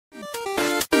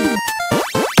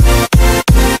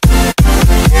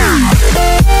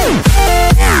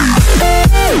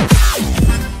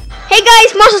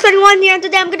21 here, and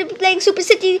today I'm going to be playing Super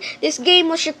City. This game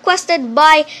was requested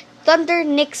by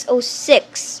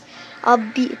ThunderNix06. I'll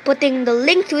be putting the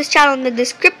link to his channel in the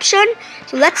description.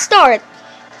 So let's start.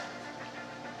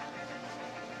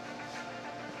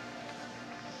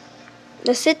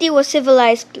 The city was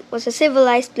a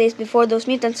civilized place before those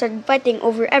mutants started fighting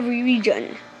over every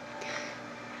region.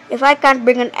 If I can't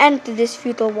bring an end to this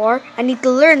futile war, I need to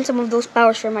learn some of those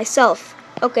powers for myself.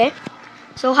 Okay,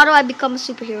 so how do I become a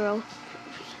superhero?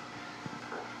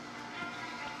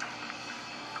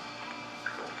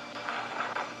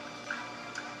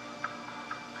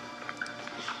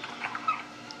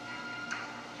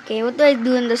 Okay, what do I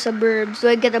do in the suburbs? Do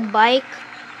I get a bike?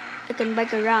 I can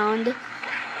bike around.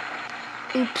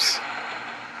 Oops.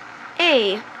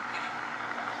 Hey.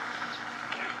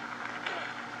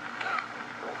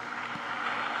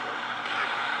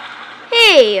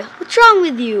 Hey, what's wrong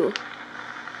with you?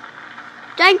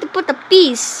 Trying to put a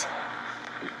piece.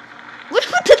 What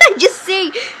did I just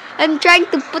say? I'm trying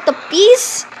to put a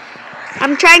piece?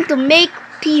 I'm trying to make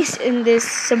peace in this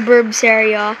suburbs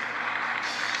area.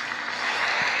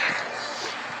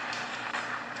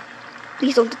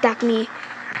 Please don't attack me.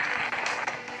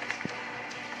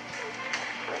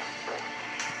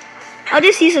 I'll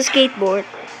just use a skateboard.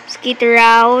 Skate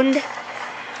around.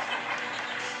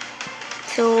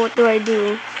 So what do I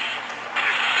do?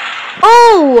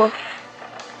 Oh!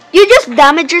 You just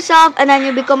damage yourself and then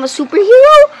you become a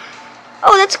superhero?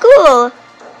 Oh, that's cool.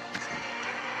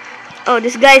 Oh,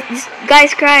 this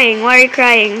guy's crying. Why are you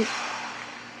crying?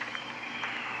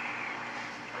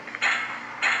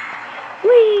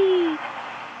 Whee!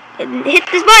 And hit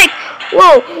this bike.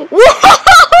 Whoa! Whoa!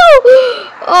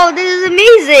 Oh, this is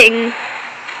amazing.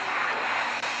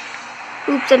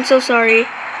 Oops, I'm so sorry.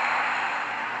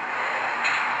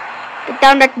 Put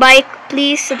down that bike,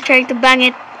 please. I'm trying to bang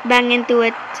into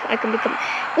it. So I can become.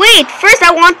 Wait, first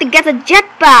I want to get a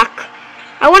jetpack.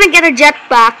 I want to get a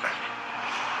jetpack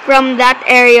from that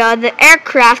area, the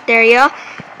aircraft area,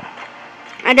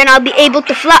 and then I'll be able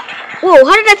to fly. Whoa!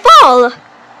 How did I fall?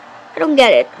 I don't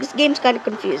get it. This game's kind of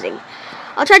confusing.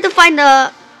 I'll try to find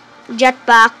a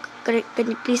jetpack. Can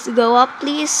you please go up,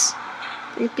 please?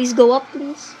 Can you please go up,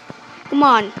 please? Come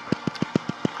on.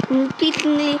 I'm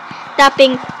repeatedly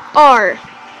tapping R.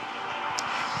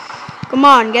 Come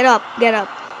on, get up, get up.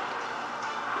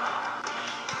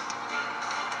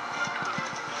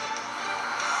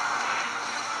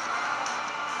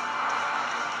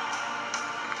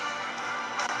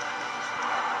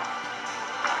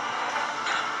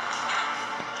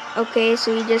 Okay,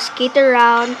 so you just skate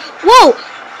around. Whoa!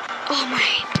 Oh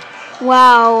my.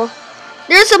 Wow.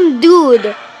 There's some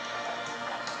dude.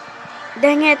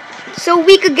 Dang it. So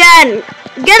weak again.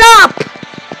 Get up!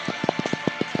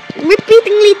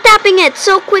 Repeatedly tapping it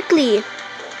so quickly.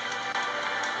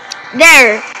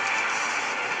 There.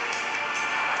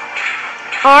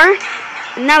 R.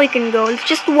 Now we can go. Let's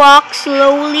just walk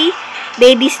slowly.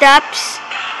 Baby steps.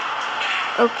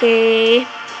 Okay.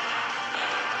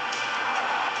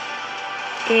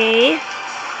 Okay.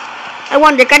 I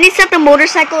wonder, can you set the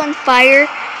motorcycle on fire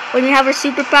when you have her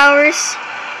superpowers?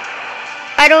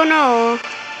 I don't know.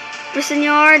 Prison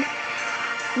yard.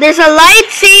 There's a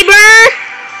lightsaber!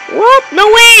 What? No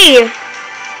way!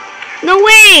 No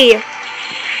way!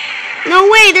 No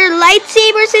way! There are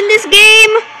lightsabers in this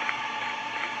game?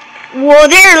 Whoa,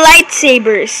 there are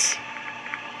lightsabers.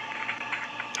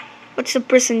 What's the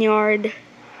prison yard?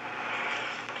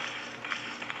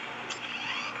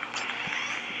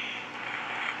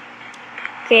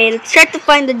 Okay, let's try to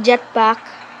find the jetpack.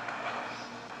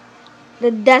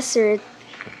 The desert.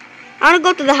 I want to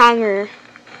go to the hangar.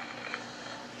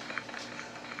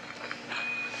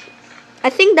 I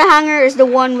think the hangar is the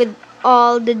one with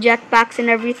all the jetpacks and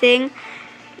everything.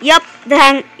 Yup,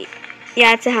 yeah,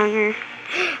 it's a hangar.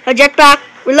 A jetpack.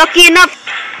 We're lucky enough.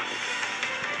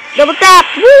 Double tap.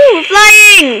 Woo, we're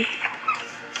flying.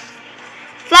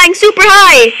 Flying super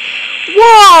high.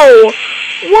 Whoa.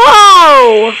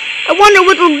 Whoa. I wonder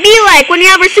what it will be like when you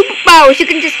have her superpowers. You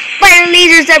can just fire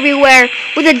lasers everywhere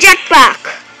with a jetpack.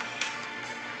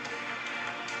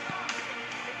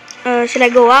 Should I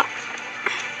go up?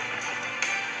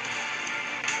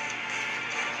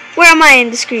 Where am I in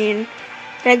the screen?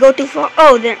 Did I go too far?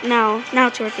 Oh, there now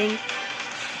it's working.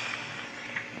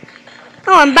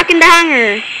 Oh, I'm back in the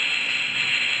hangar.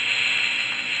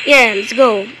 Yeah, let's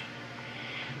go.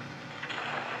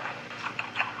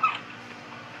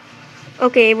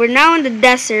 Okay, we're now in the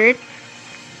desert.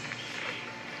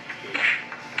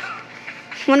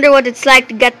 Wonder what it's like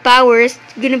to get powers.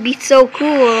 It's gonna be so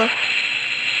cool.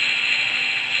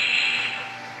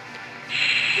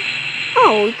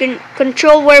 Oh, we can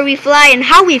control where we fly and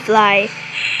how we fly.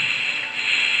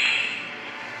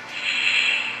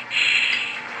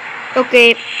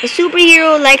 Okay, a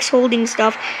superhero likes holding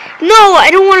stuff. No, I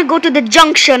don't want to go to the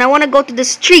junction. I want to go to the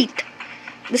street.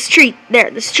 The street. There,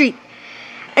 the street.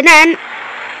 And then,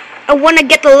 I want to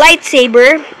get the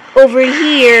lightsaber over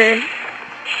here.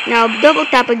 Now, double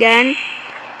tap again.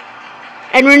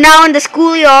 And we're now in the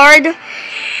schoolyard.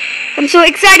 I'm so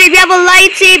excited. We have a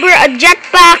lightsaber, a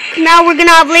jetpack. Now we're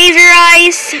gonna have laser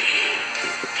eyes.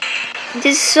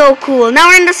 This is so cool. Now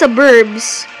we're in the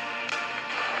suburbs.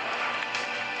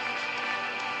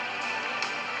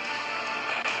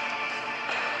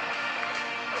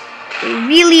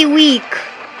 Really weak.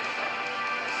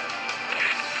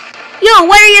 Yo,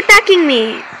 why are you attacking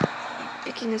me?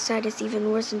 Picking a side is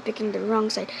even worse than picking the wrong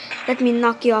side. Let me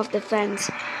knock you off the fence.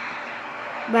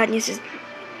 Bad news is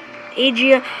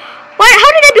Adria. Why?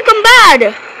 How did I become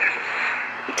bad?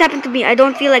 What's happened to me? I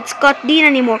don't feel like Scott Dean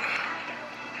anymore.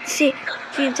 Let's see,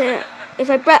 if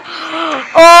I press.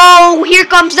 Oh, here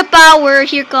comes the power.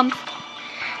 Here comes.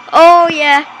 Oh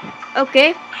yeah.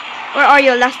 Okay. Where are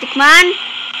you, Elastic Man?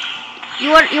 You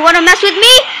want to mess with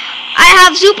me? I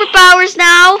have superpowers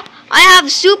now. I have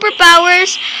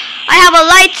superpowers. I have a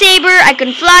lightsaber. I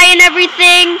can fly and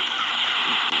everything.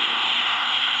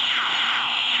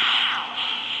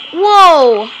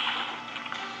 Whoa.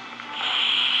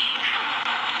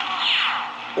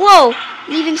 Whoa.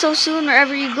 Leaving so soon.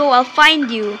 Wherever you go, I'll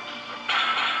find you.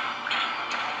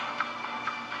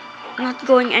 Not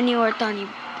going anywhere, Tony.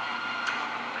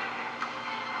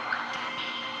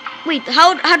 Wait,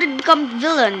 how did it become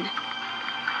villain?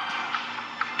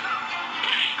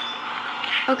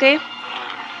 Okay.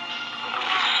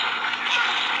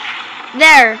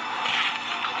 There.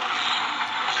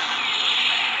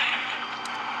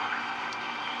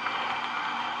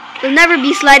 You'll never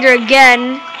be Slider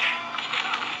again.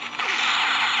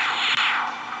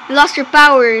 You lost your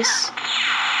powers.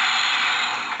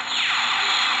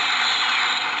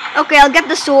 Okay, I'll get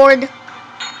the sword.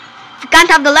 If you can't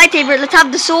have the lightsaber, let's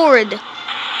have the sword.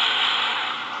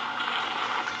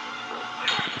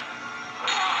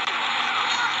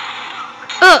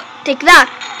 Take that.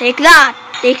 Take that.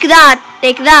 Take that.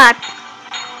 Take that.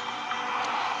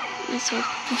 This one.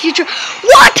 The future.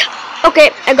 What?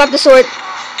 Okay, I got the sword.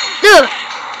 Ugh.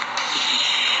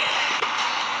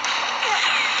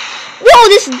 Whoa,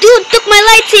 this dude took my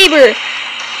lightsaber.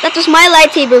 That was my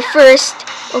lightsaber first.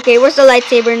 Okay, where's the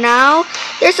lightsaber now?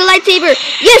 There's a lightsaber.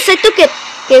 Yes, I took it.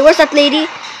 Okay, where's that lady?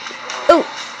 Oh.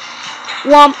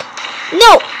 Womp.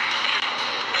 No.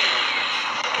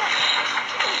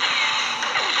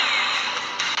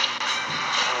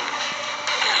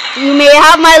 You may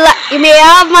have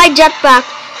my jetpack,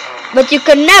 but you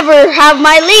can never have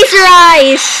my laser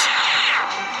eyes.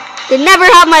 You can never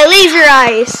have my laser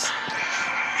eyes.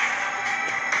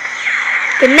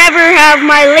 You can never have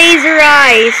my laser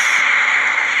eyes.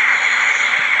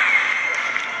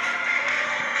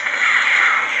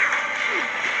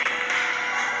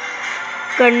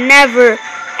 You can never,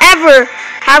 ever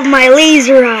have my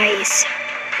laser eyes.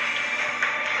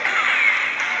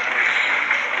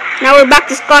 Now we're back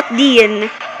to Scott Dean.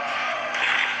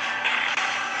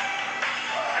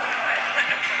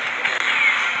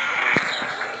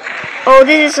 Oh,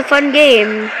 this is a fun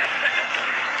game.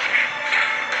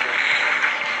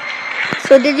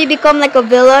 So did he become like a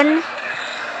villain?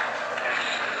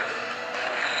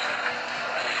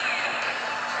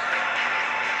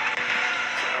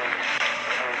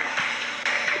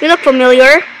 You look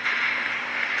familiar.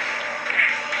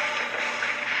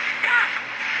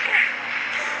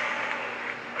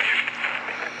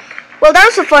 Well, that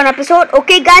was a fun episode.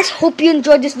 Okay, guys, hope you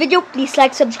enjoyed this video. Please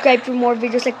like, subscribe for more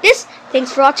videos like this.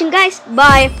 Thanks for watching, guys.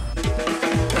 Bye.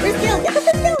 Where's Gil? Get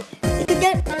the Gil. You can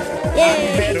get.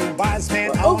 Yay. I met a wise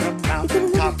man on a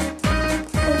mountain top.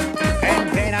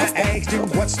 And then I asked him,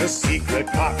 what's the secret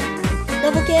pop?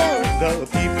 Double kill. The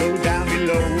people down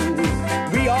below,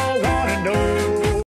 we all want to know.